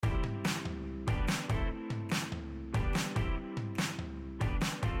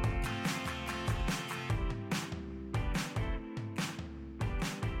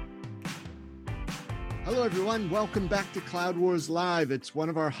Hello, everyone. Welcome back to Cloud Wars Live. It's one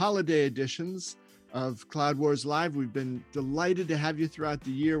of our holiday editions of Cloud Wars Live. We've been delighted to have you throughout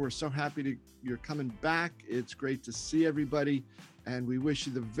the year. We're so happy you're coming back. It's great to see everybody, and we wish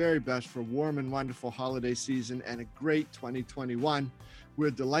you the very best for a warm and wonderful holiday season and a great 2021. We're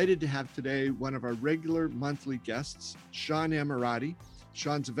delighted to have today one of our regular monthly guests, Sean Ammirati.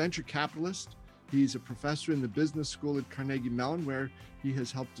 Sean's a venture capitalist. He's a professor in the business school at Carnegie Mellon, where he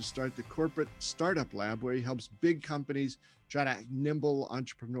has helped to start the corporate startup lab, where he helps big companies try to act nimble,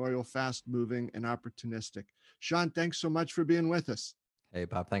 entrepreneurial, fast-moving, and opportunistic. Sean, thanks so much for being with us. Hey,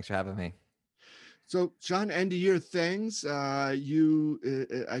 Bob, thanks for having me. So, Sean, end of year things.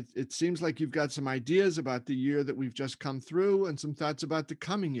 It seems like you've got some ideas about the year that we've just come through and some thoughts about the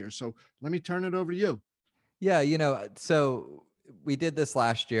coming year. So let me turn it over to you. Yeah, so we did this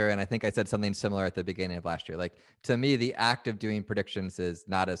last year, and I think I said something similar at the beginning of last year. Like, to me, the act of doing predictions is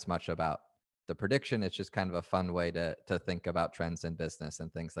not as much about the prediction. It's just kind of a fun way to think about trends in business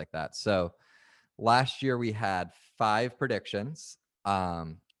and things like that. So last year we had 5 predictions.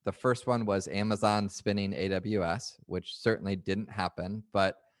 The first one was Amazon spinning AWS, which certainly didn't happen,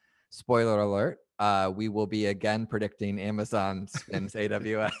 but spoiler alert, we will be again predicting Amazon spins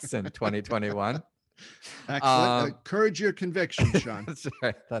AWS in 2021. Excellent. Encourage your conviction, Sean.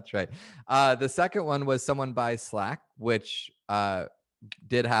 That's right. The second one was someone buys Slack, which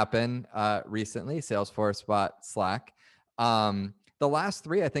did happen recently. Salesforce bought Slack. The last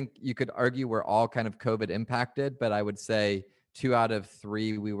 3, I think you could argue, were all kind of COVID impacted, but I would say 2 out of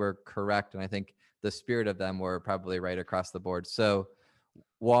 3 we were correct, and I think the spirit of them were probably right across the board. So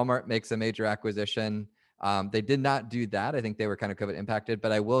Walmart makes a major acquisition. They did not do that. I think they were kind of COVID impacted,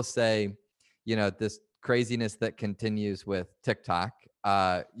 but I will say, this craziness that continues with TikTok,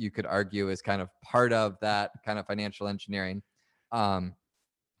 you could argue is kind of part of that kind of financial engineering. I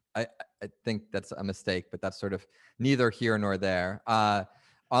think that's a mistake, but that's sort of neither here nor there.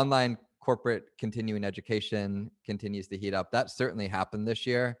 Online corporate continuing education continues to heat up. That certainly happened this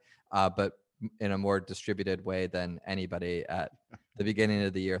year, but in a more distributed way than anybody at the beginning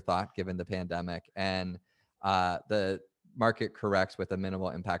of the year thought, given the pandemic. And the market corrects with a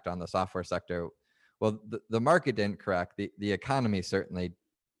minimal impact on the software sector. Well, the market didn't correct. The economy certainly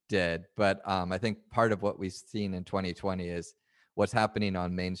did. But I think part of what we've seen in 2020 is what's happening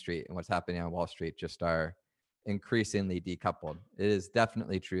on Main Street and what's happening on Wall Street just are increasingly decoupled. It is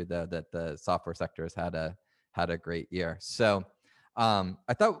definitely true, though, that the software sector has had a great year. So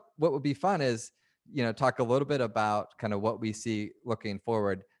I thought what would be fun is, talk a little bit about kind of what we see looking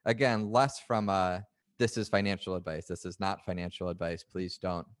forward. Again, less from this is financial advice. This is not financial advice. Please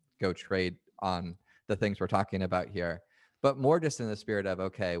don't go trade on the things we're talking about here, but more just in the spirit of,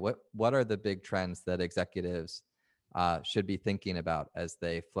 okay, what are the big trends that executives should be thinking about as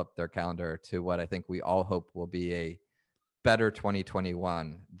they flip their calendar to what I think we all hope will be a better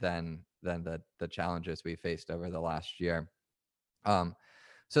 2021 than the challenges we faced over the last year. So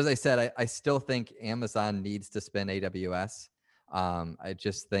as I said, I still think Amazon needs to spin AWS. I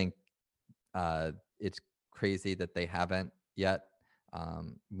just think it's crazy that they haven't yet.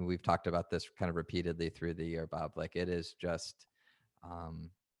 We've talked about this kind of repeatedly through the year, Bob. Like, it is just,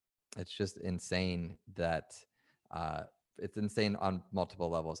 it's just insane that it's insane on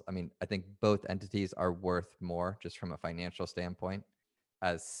multiple levels. I mean, I think both entities are worth more just from a financial standpoint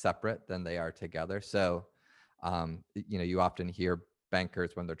as separate than they are together. So, you often hear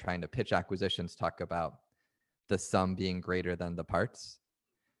bankers when they're trying to pitch acquisitions talk about the sum being greater than the parts.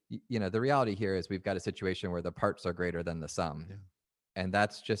 The reality here is we've got a situation where the parts are greater than the sum. Yeah. And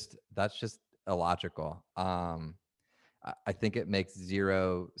that's just illogical. I think it makes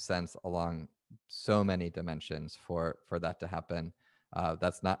zero sense along so many dimensions for that to happen.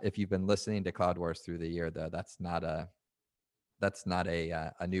 That's not, if you've been listening to Cloud Wars through the year, though, that's not a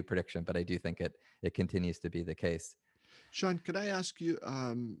new prediction, but I do think it continues to be the case. Sean, could I ask you,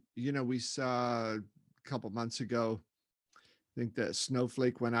 we saw a couple months ago, I think that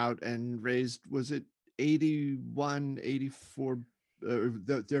Snowflake went out and raised, was it 84,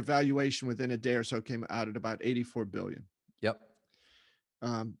 their valuation within a day or so came out at about 84 billion. Yep.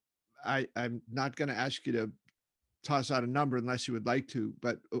 I'm not going to ask you to toss out a number unless you would like to,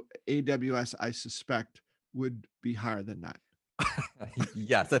 but AWS, I suspect, would be higher than that.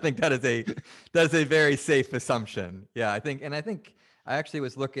 Yes, I think that is a very safe assumption. Yeah, I think I actually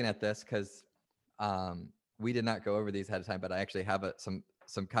was looking at this because we did not go over these ahead of time, but I actually have some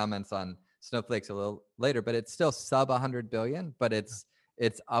comments on Snowflake's a little later, but it's still sub 100 billion, but it's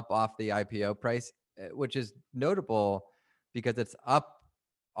up off the IPO price, which is notable because it's up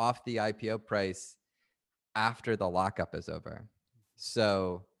off the IPO price after the lockup is over.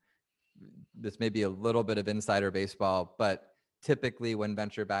 So this may be a little bit of insider baseball, but typically when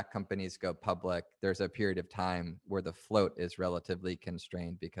venture-backed companies go public, there's a period of time where the float is relatively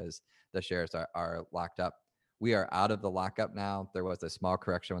constrained because the shares are locked up. We are out of the lockup now. There was a small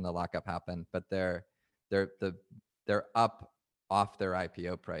correction when the lockup happened, but they're up off their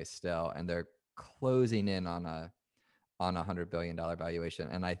IPO price still, and they're closing in on a $100 billion valuation.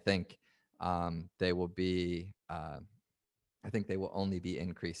 And I think they will be. I think they will only be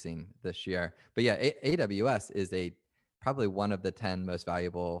increasing this year. But yeah, AWS is probably one of the 10 most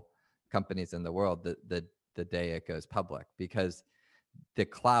valuable companies in the world the day it goes public, because the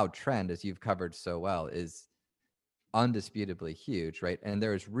cloud trend, as you've covered so well, is undisputably huge, right? And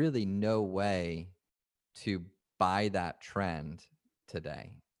there's really no way to buy that trend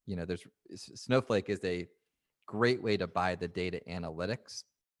today. Snowflake is a great way to buy the data analytics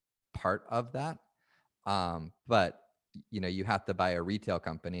part of that. But you have to buy a retail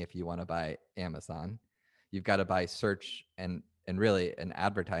company if you want to buy Amazon. You've got to buy search and really an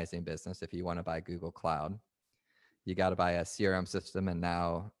advertising business if you want to buy Google Cloud. You got to buy a CRM system and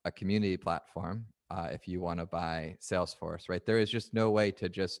now a community platform if you want to buy Salesforce, right? There is just no way to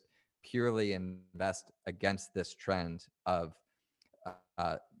just purely invest against this trend of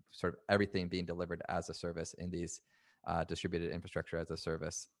sort of everything being delivered as a service in these distributed infrastructure as a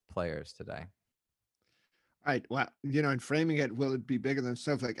service players today. All right. Well, in framing it, will it be bigger than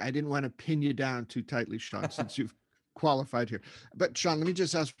Snowflake? I didn't want to pin you down too tightly, Sean, since you've qualified here. But Sean, let me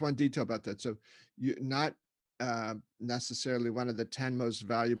just ask one detail about that. So you're not necessarily one of the 10 most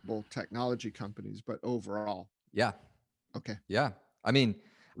valuable technology companies, but overall. Yeah. Okay. Yeah. I mean,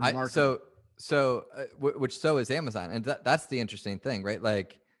 which so is Amazon. And that's the interesting thing, right?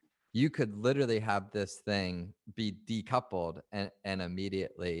 Like you could literally have this thing be decoupled and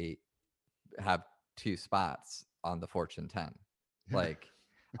immediately have 2 spots on the Fortune 10, like,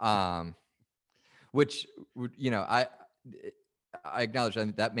 which, I acknowledge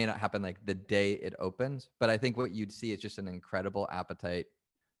that may not happen like the day it opens, but I think what you'd see is just an incredible appetite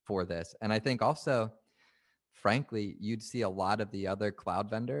for this. And I think also, frankly, you'd see a lot of the other cloud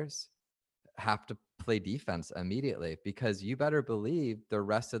vendors have to play defense immediately, because you better believe the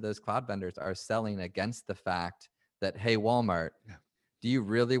rest of those cloud vendors are selling against the fact that, hey, Walmart, do you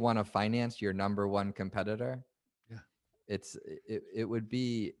really want to finance your number one competitor? Yeah. It would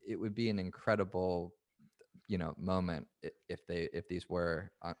be an incredible, moment if these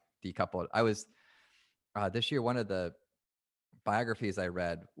were decoupled. I was this year, one of the biographies I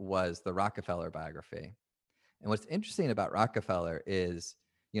read was the Rockefeller biography. And what's interesting about Rockefeller is,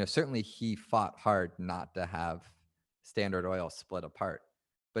 certainly he fought hard not to have Standard Oil split apart.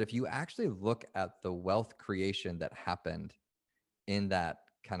 But if you actually look at the wealth creation that happened in that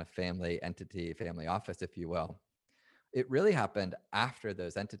kind of family office, if you will, it really happened after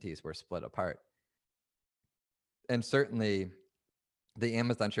those entities were split apart. And certainly the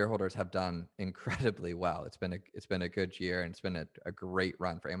Amazon shareholders have done incredibly well. It's been a good year, and it's been a great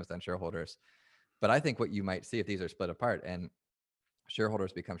run for Amazon shareholders. But I think what you might see if these are split apart and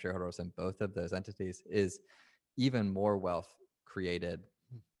shareholders become shareholders in both of those entities is even more wealth created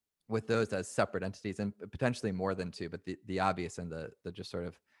with those as separate entities, and potentially more than 2. But the obvious and the just sort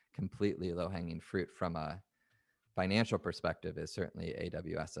of completely low-hanging fruit from a financial perspective is certainly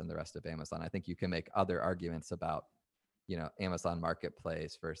AWS and the rest of Amazon. I think you can make other arguments about, Amazon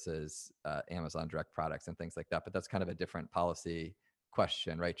Marketplace versus Amazon Direct Products and things like that. But that's kind of a different policy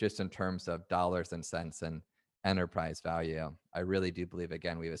question, right? Just in terms of dollars and cents and enterprise value, I really do believe,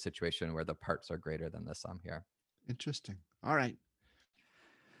 again, we have a situation where the parts are greater than the sum here. Interesting. All right.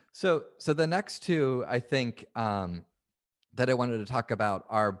 So the next 2, I think, that I wanted to talk about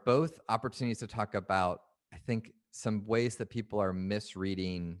are both opportunities to talk about, I think, some ways that people are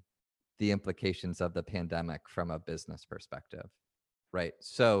misreading the implications of the pandemic from a business perspective, right?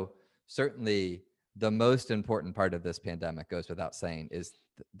 So certainly the most important part of this pandemic, goes without saying, is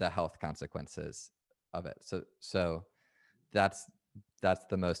the health consequences of it. So that's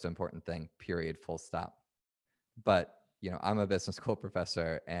the most important thing, period, full stop. But, I'm a business school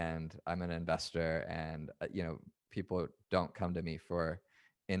professor and I'm an investor, and, people don't come to me for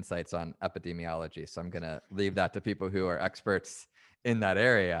insights on epidemiology. So I'm going to leave that to people who are experts in that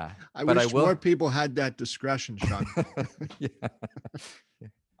area. I wish more people had that discretion, Sean.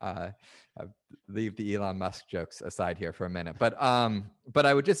 Leave the Elon Musk jokes aside here for a minute. But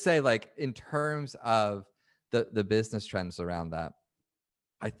I would just say, like, in terms of the business trends around that,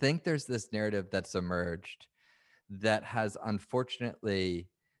 I think there's this narrative that's emerged that has unfortunately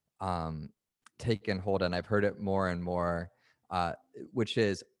taken hold, and I've heard it more and more, which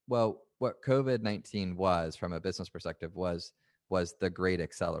is, well, what COVID-19 was from a business perspective was the great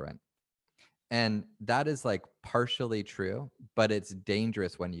accelerant. And that is like partially true, but it's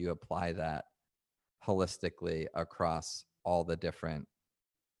dangerous when you apply that holistically across all the different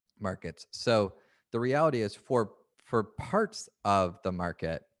markets. So the reality is for parts of the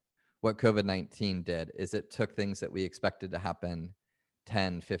market, what COVID-19 did is it took things that we expected to happen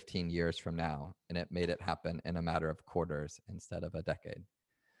 10, 15 years from now, and it made it happen in a matter of quarters instead of a decade.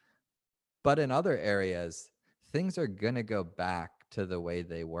 But in other areas, things are going to go back to the way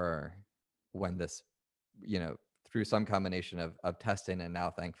they were when this, you know, through some combination of testing and now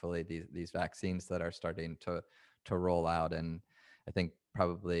thankfully these vaccines that are starting to roll out, and I think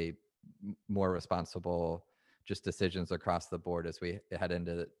probably more responsible just decisions across the board as we head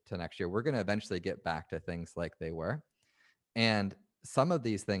into to next year, we're going to eventually get back to things like they were. And some of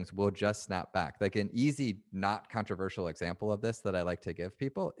these things will just snap back. Like an easy, not controversial example of this that I like to give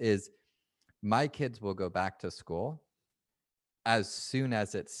people is my kids will go back to school as soon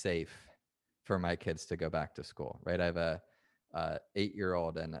as it's safe for my kids to go back to school, right? I have a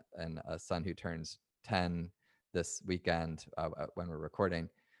 8-year-old and a son who turns 10 this weekend when we're recording,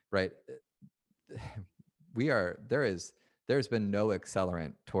 right? There's been no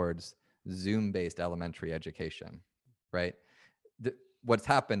accelerant towards Zoom-based elementary education, right? What's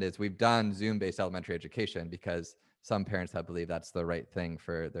happened is we've done Zoom-based elementary education because some parents have believed that's the right thing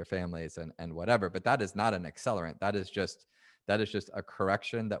for their families and whatever, but that is not an accelerant. That is just a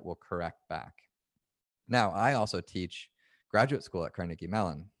correction that will correct back. Now, I also teach graduate school at Carnegie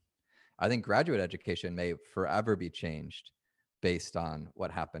Mellon. I think graduate education may forever be changed based on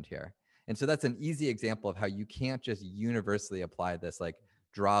what happened here. And so that's an easy example of how you can't just universally apply this, like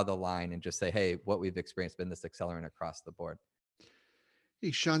draw the line and just say, hey, what we've experienced been this accelerant across the board.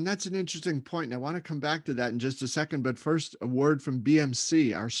 Hey, Sean, that's an interesting point. And I want to come back to that in just a second. But first, a word from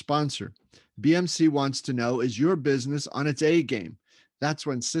BMC, our sponsor. BMC wants to know, is your business on its A game? That's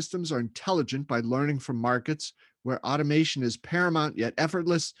when systems are intelligent by learning from markets, where automation is paramount yet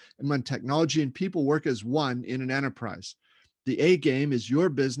effortless, and when technology and people work as one in an enterprise. The A game is your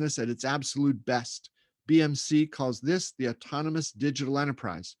business at its absolute best. BMC calls this the autonomous digital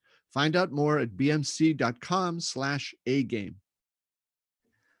enterprise. Find out more at bmc.com/A game.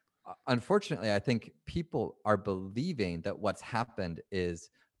 Unfortunately, I think people are believing that what's happened is,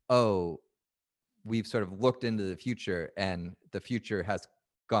 oh, we've sort of looked into the future and the future has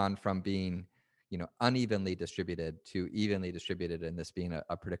gone from being, unevenly distributed to evenly distributed, and this being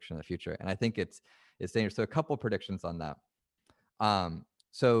a prediction of the future. And I think it's dangerous. So a couple predictions on that.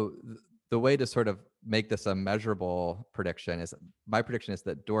 So the way to sort of make this a measurable prediction is, my prediction is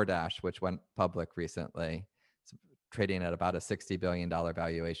that DoorDash, which went public recently, trading at about a $60 billion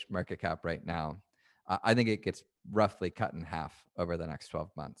valuation market cap right now. I think it gets roughly cut in half over the next 12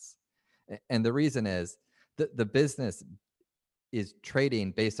 months. And the reason is that the business is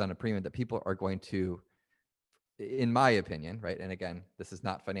trading based on a premium that people are going to, in my opinion, right? And again, this is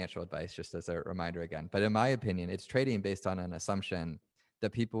not financial advice, just as a reminder again, but in my opinion, it's trading based on an assumption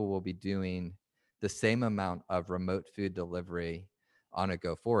that people will be doing the same amount of remote food delivery on a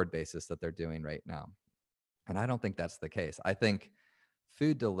go forward basis that they're doing right now. And I don't think that's the case. I think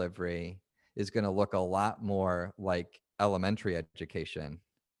food delivery is going to look a lot more like elementary education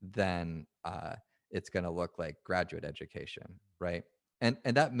than it's going to look like graduate education, right? And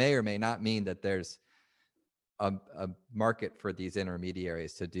that may or may not mean that there's a market for these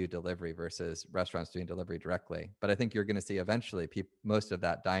intermediaries to do delivery versus restaurants doing delivery directly. But I think you're going to see eventually most of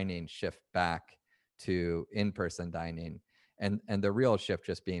that dining shift back to in-person dining, and the real shift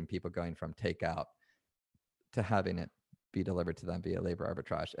just being people going from takeout to having it be delivered to them via labor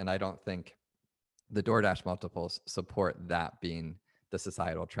arbitrage. And I don't think the DoorDash multiples support that being the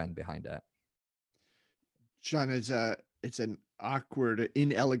societal trend behind it. John, it's an awkward,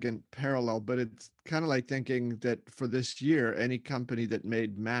 inelegant parallel, but it's kind of like thinking that for this year, any company that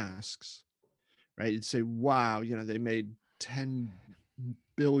made masks, right? You'd say, wow, they made 10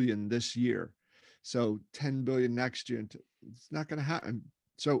 billion this year. So 10 billion next year. It's not going to happen.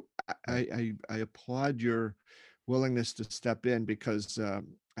 So I applaud your willingness to step in, because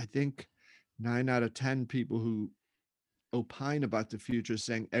I think 9 out of 10 people who opine about the future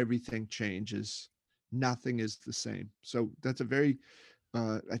saying everything changes, nothing is the same. So that's a very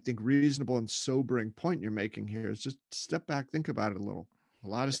I think reasonable and sobering point you're making here. Is just step back, think about it a little. A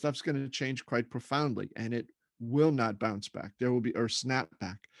lot of stuff's going to change quite profoundly, and it will not bounce back. There will be, or snap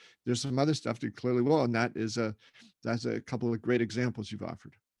back. There's some other stuff that clearly will, and that's a couple of great examples you've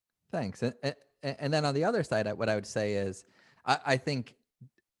offered. Thanks. And then on the other side, what I would say is, I think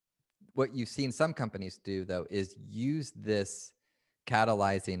what you've seen some companies do, though, is use this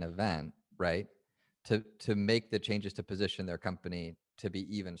catalyzing event, right, to make the changes to position their company to be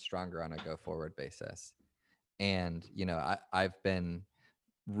even stronger on a go forward basis. And, I've been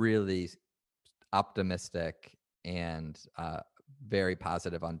really optimistic and very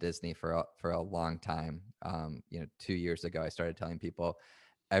positive on Disney for a long time. 2 years ago, I started telling people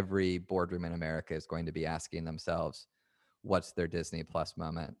every boardroom in America is going to be asking themselves, what's their Disney Plus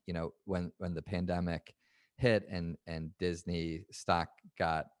moment? When the pandemic hit and Disney stock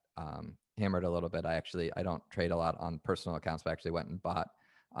got hammered a little bit, I don't trade a lot on personal accounts, but I actually went and bought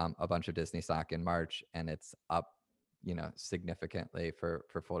a bunch of Disney stock in March, and it's up, significantly for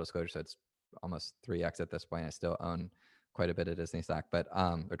full disclosure. So it's almost 3x at this point. I still own quite a bit of Disney stock, but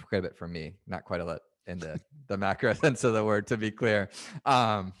or quite a bit for me, not quite a lot in the macro sense of the word, to be clear.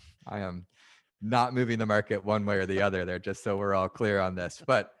 I am not moving the market one way or the other there, just so we're all clear on this.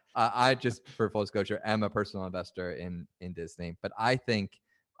 But I just, for full disclosure, am a personal investor in Disney. But I think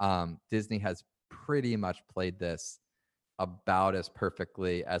Disney has pretty much played this about as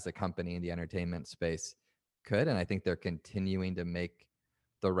perfectly as a company in the entertainment space could. And I think they're continuing to make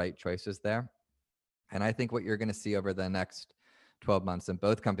the right choices there. And I think what you're going to see over the next 12 months, and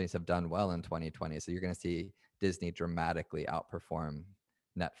both companies have done well in 2020. So you're going to see Disney dramatically outperform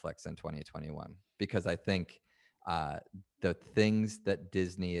Netflix in 2021, because I think the things that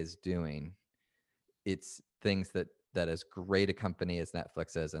Disney is doing, it's things that as great a company as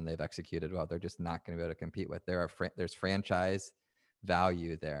Netflix is, and they've executed well, they're just not going to be able to compete with. There's franchise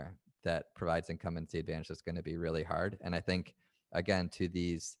value there that provides incumbency advantage that's going to be really hard. And I think, again, to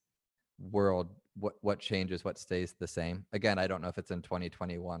these world, what changes, what stays the same? Again, I don't know if it's in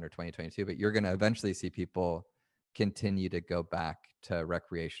 2021 or 2022, but you're going to eventually see people continue to go back to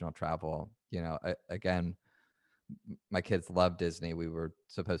recreational travel. Again, my kids love Disney. We were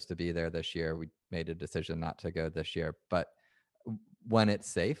supposed to be there this year. We made a decision not to go this year, but when it's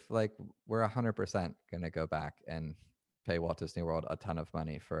safe, like, we're 100% going to go back and pay Walt Disney World a ton of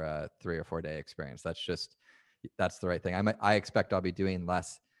money for a 3 or 4 day experience. That's the right thing. I expect I'll be doing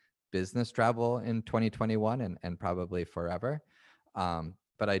less business travel in 2021 and probably forever.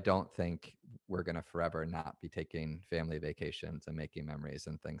 But I don't think we're going to forever not be taking family vacations and making memories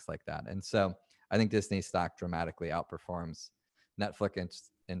and things like that. And so I think Disney stock dramatically outperforms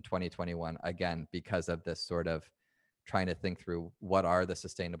Netflix in 2021, again, because of this sort of trying to think through what are the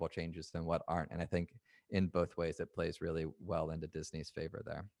sustainable changes and what aren't. And I think in both ways, it plays really well into Disney's favor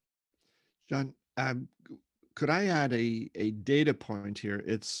there. John, could I add a data point here?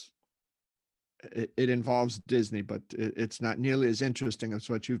 It involves Disney, but it's not nearly as interesting as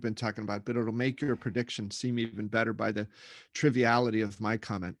what you've been talking about, but it'll make your prediction seem even better by the triviality of my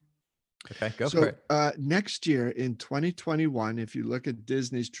comment. Okay, go for it. Next year in 2021, if you look at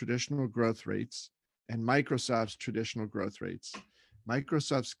Disney's traditional growth rates and Microsoft's traditional growth rates,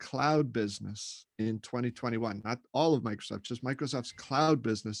 Microsoft's cloud business in 2021, not all of Microsoft, just Microsoft's cloud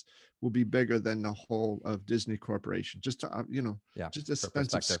business will be bigger than the whole of Disney Corporation. Just to, just a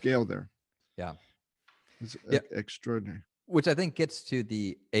sense of scale there. Yeah. It's extraordinary. Which I think gets to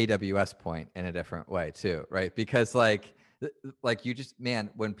the AWS point in a different way too, right? Because like you just, man,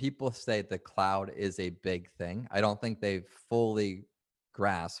 when people say the cloud is a big thing, I don't think they've fully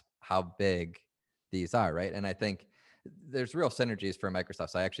grasped how big these are, right? And I think there's real synergies for Microsoft.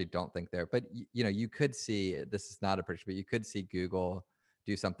 So I actually don't think there, but you could see, this is not a prediction, but you could see Google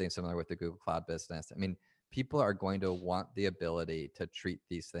do something similar with the Google Cloud business. I mean, people are going to want the ability to treat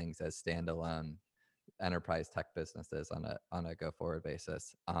these things as standalone enterprise tech businesses on a go forward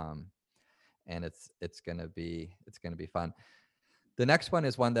basis. And it's going to be fun. The next one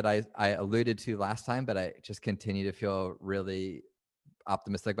is one that I alluded to last time, but I just continue to feel really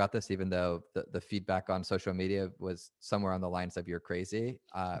optimistic about this, even though the feedback on social media was somewhere on the lines of "you're crazy,"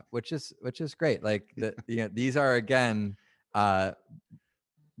 which is great. Like these are, again,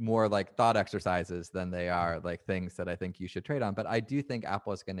 more like thought exercises than they are like things that I think you should trade on. But I do think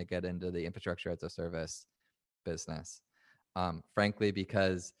Apple is going to get into the infrastructure as a service business, frankly,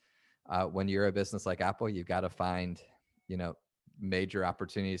 because when you're a business like Apple, you've got to find major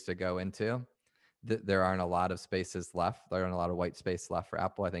opportunities to go into. There aren't a lot of spaces left. There aren't a lot of white space left for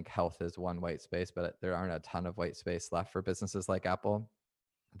Apple. I think health is one white space, but there aren't a ton of white space left for businesses like Apple.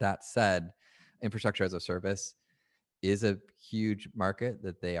 That said, infrastructure as a service is a huge market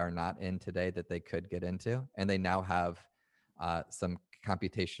that they are not in today that they could get into. And they now have some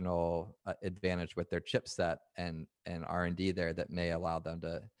computational advantage with their chipset and R&D there that may allow them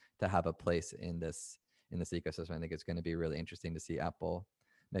to have a place in this ecosystem. I think it's going to be really interesting to see Apple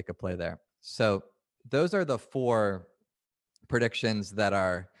make a play there. So those are the 4 predictions that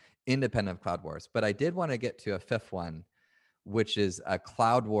are independent of Cloud Wars. But I did want to get to a 5th one, which is a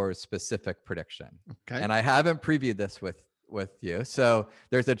Cloud Wars specific prediction. Okay. And I haven't previewed this with with you. So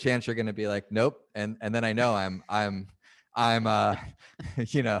there's a chance you're going to be like, nope. And then I know I'm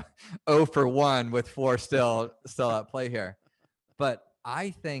you know, 0 for 1 with 4 still at play here. But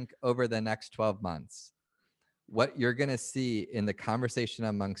I think over the next 12 months, what you're going to see in the conversation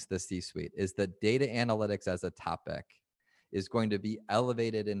amongst the C-suite is that data analytics as a topic is going to be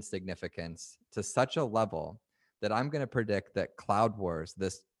elevated in significance to such a level that I'm going to predict that Cloud Wars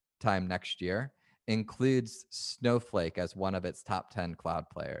this time next year includes Snowflake as one of its top 10 cloud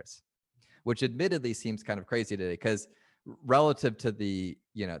players, which admittedly seems kind of crazy today because relative to the,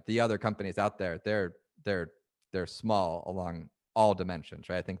 you know, the other companies out there, they're small along all dimensions,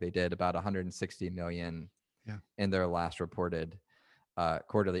 right? I think they did about 160 million in their last reported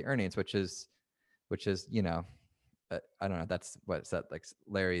quarterly earnings, which is, you know, I don't know. That's what is that, like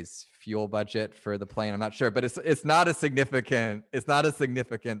Larry's fuel budget for the plane? I'm not sure, but it's not a significant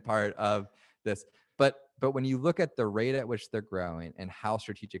part of this. But when you look at the rate at which they're growing and how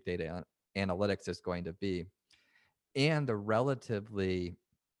strategic data analytics is going to be, and the relatively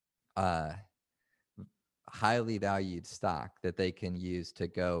highly valued stock that they can use to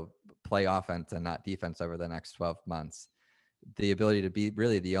go play offense and not defense over the next 12 months, the ability to be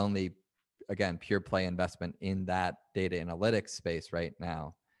really the only, again, pure play investment in that data analytics space right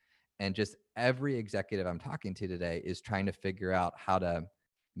now. And just every executive I'm talking to today is trying to figure out how to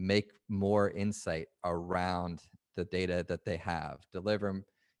make more insight around the data that they have, deliver,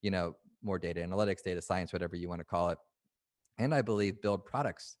 you know, more data analytics, data science, whatever you want to call it. And I believe build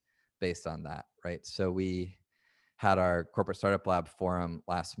products based on that, right? So we had our corporate startup lab forum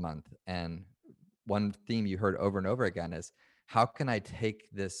last month, and one theme you heard over and over again is, how can I take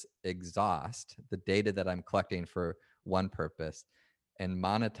this exhaust, the data that I'm collecting for one purpose, and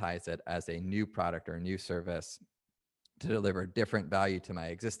monetize it as a new product or a new service to deliver different value to my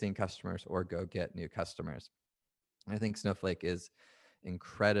existing customers or go get new customers? And I think Snowflake is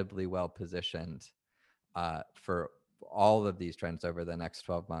incredibly well positioned for all of these trends over the next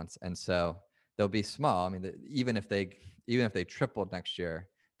 12 months. And so they'll be small. I mean, even if they tripled next year,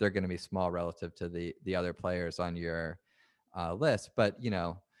 they're going to be small relative to the other players on your list. But, you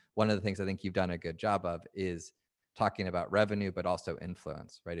know, one of the things I think you've done a good job of is talking about revenue, but also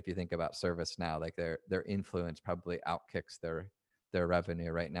influence, right? If you think about ServiceNow, like their influence probably outkicks their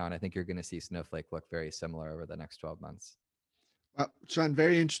revenue right now. And I think you're going to see Snowflake look very similar over the next 12 months. Sean,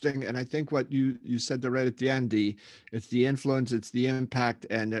 very interesting. And I think what you said there right at the end, it's the influence, it's the impact.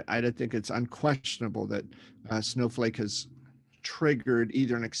 And I think it's unquestionable that Snowflake has triggered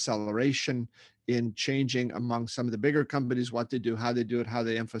either an acceleration in changing among some of the bigger companies, what they do, how they do it, how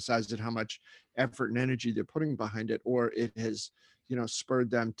they emphasize it, how much effort and energy they're putting behind it, or it has, you know,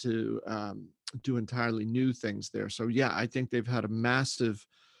 spurred them to do entirely new things there. So yeah, I think they've had a massive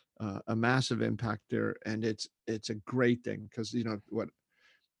impact there, and it's a great thing, because, you know, what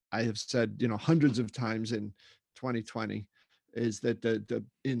I have said, you know, hundreds of times in 2020 is that the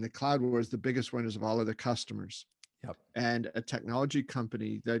in the cloud wars, the biggest winners of all are the customers. Yep. And a technology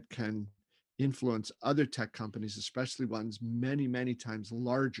company that can influence other tech companies, especially ones many times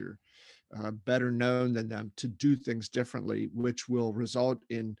larger, better known than them, to do things differently, which will result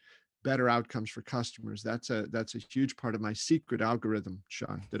in better outcomes for customers. That's a huge part of my secret algorithm,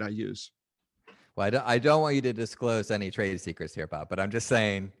 Sean, that I use. Well, I don't want you to disclose any trade secrets here, Bob, but I'm just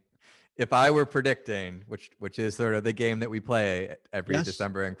saying, if I were predicting, which is sort of the game that we play every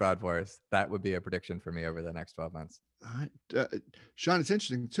December in Cloud Wars, that would be a prediction for me over the next 12 months. Sean, it's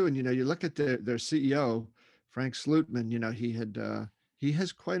interesting too. And, you know, you look at their CEO, Frank Slootman, you know, he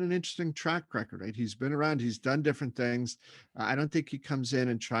has quite an interesting track record, right? He's been around, he's done different things. I don't think he comes in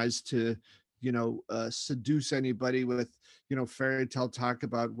and tries to, you know, seduce anybody with, you know, fairy tale talk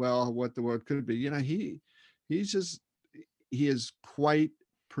about, well, what the world could be. You know, he is quite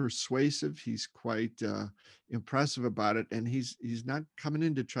persuasive. He's quite impressive about it, and he's not coming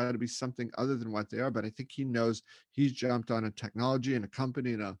in to try to be something other than what they are. But I think he knows he's jumped on a technology and a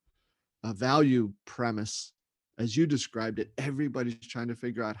company and a value premise, as you described it. Everybody's trying to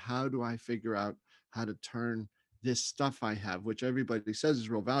figure out, how do I figure out how to turn this stuff I have, which everybody says is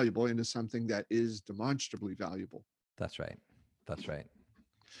real valuable, into something that is demonstrably valuable. That's right. That's right.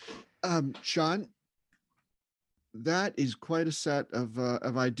 Sean, that is quite a set of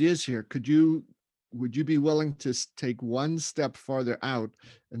ideas here. Would you be willing to take one step farther out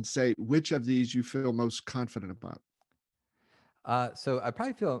and say which of these you feel most confident about? So I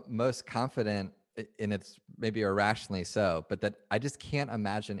probably feel most confident, and it's maybe irrationally so, but that I just can't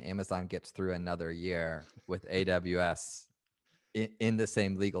imagine Amazon gets through another year with AWS in the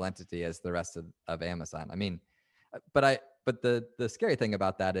same legal entity as the rest of Amazon. I mean, but the scary thing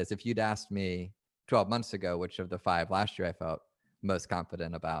about that is, if you'd asked me 12 months ago, which of the 5 last year I felt most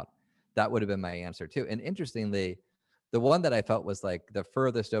confident about, that would have been my answer too. And interestingly, the one that I felt was like the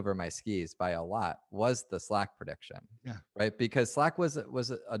furthest over my skis by a lot was the Slack prediction, Yeah. right? Because Slack was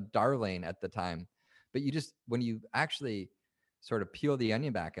a darling at the time, but when you actually sort of peel the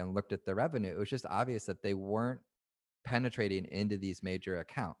onion back and looked at the revenue, it was just obvious that they weren't penetrating into these major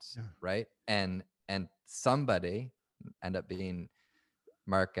accounts, right? And somebody end up being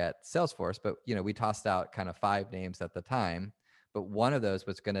Mark at Salesforce, but we tossed out kind of 5 names at the time, but one of those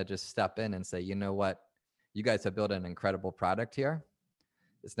was going to just step in and say, you know what, you guys have built an incredible product here.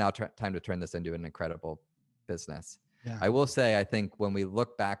 It's now time to turn this into an incredible business. Yeah. I will say, I think when we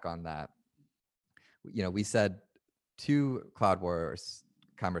look back on that, we said 2 Cloud Wars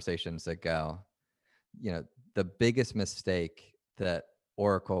conversations ago, the biggest mistake that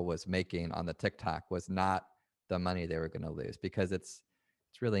Oracle was making on the TikTok was not the money they were going to lose, because it's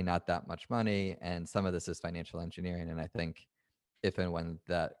really not that much money. And some of this is financial engineering. And I think if and when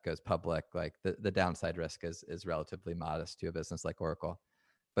that goes public, like the downside risk is relatively modest to a business like Oracle,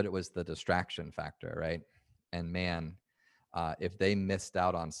 but it was the distraction factor, right? And man, if they missed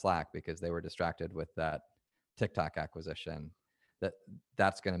out on Slack because they were distracted with that TikTok acquisition,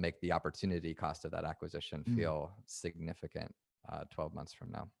 that's going to make the opportunity cost of that acquisition feel significant 12 months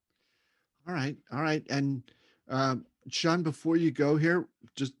from now. All right. And Sean, before you go here,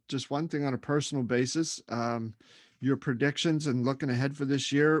 just one thing on a personal basis, your predictions and looking ahead for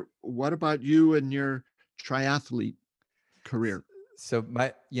this year. What about you and your triathlete career? So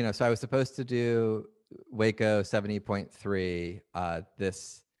so I was supposed to do Waco 70.3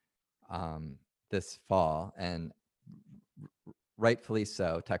 this fall, and rightfully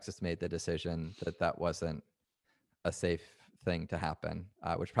so, Texas made the decision that wasn't a safe thing to happen,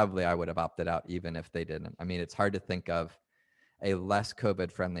 which probably I would have opted out even if they didn't. I mean, it's hard to think of a less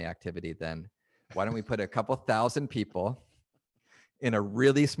COVID-friendly activity than, why don't we put a couple thousand people in a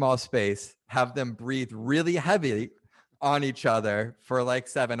really small space, have them breathe really heavy on each other for like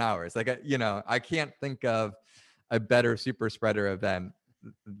 7 hours. Like, I can't think of a better super spreader event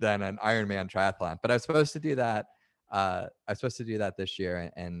than an Ironman triathlon, but I was supposed to do that. I was supposed to do that this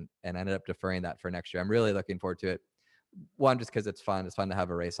year and ended up deferring that for next year. I'm really looking forward to it. One, just because it's fun. It's fun to have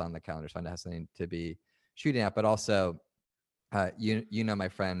a race on the calendar. It's fun to have something to be shooting at, but also, my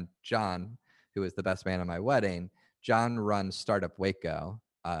friend John, who was the best man at my wedding. John runs Startup Waco.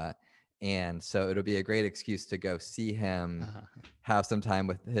 And so it'll be a great excuse to go see him, have some time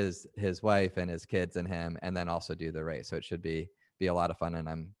with his wife and his kids and him, and then also do the race. So it should be a lot of fun, and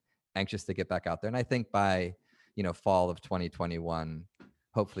I'm anxious to get back out there. And I think by fall of 2021,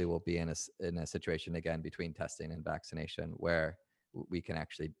 hopefully we'll be in a situation again between testing and vaccination where we can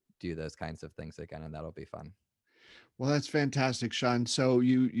actually do those kinds of things again, and that'll be fun. Well, that's fantastic, Sean. So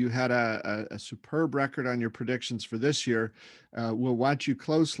you had a superb record on your predictions for this year. We'll watch you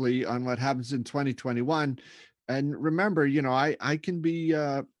closely on what happens in 2021. And remember, I can be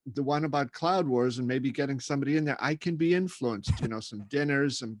the one about Cloud Wars and maybe getting somebody in there. I can be influenced, some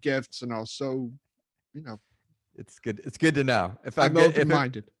dinners, some gifts, and also, It's good. It's good to know. I'm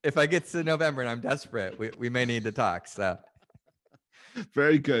open-minded. If I get to November and I'm desperate, we may need to talk. So.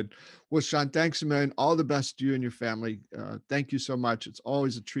 Very good. Well, Sean, thanks a million. All the best to you and your family. Thank you so much. It's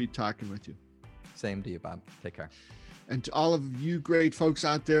always a treat talking with you. Same to you, Bob. Take care. And to all of you great folks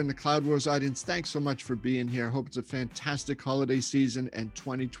out there in the Cloud Wars audience, thanks so much for being here. I hope it's a fantastic holiday season and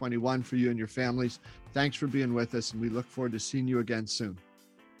 2021 for you and your families. Thanks for being with us, and we look forward to seeing you again soon.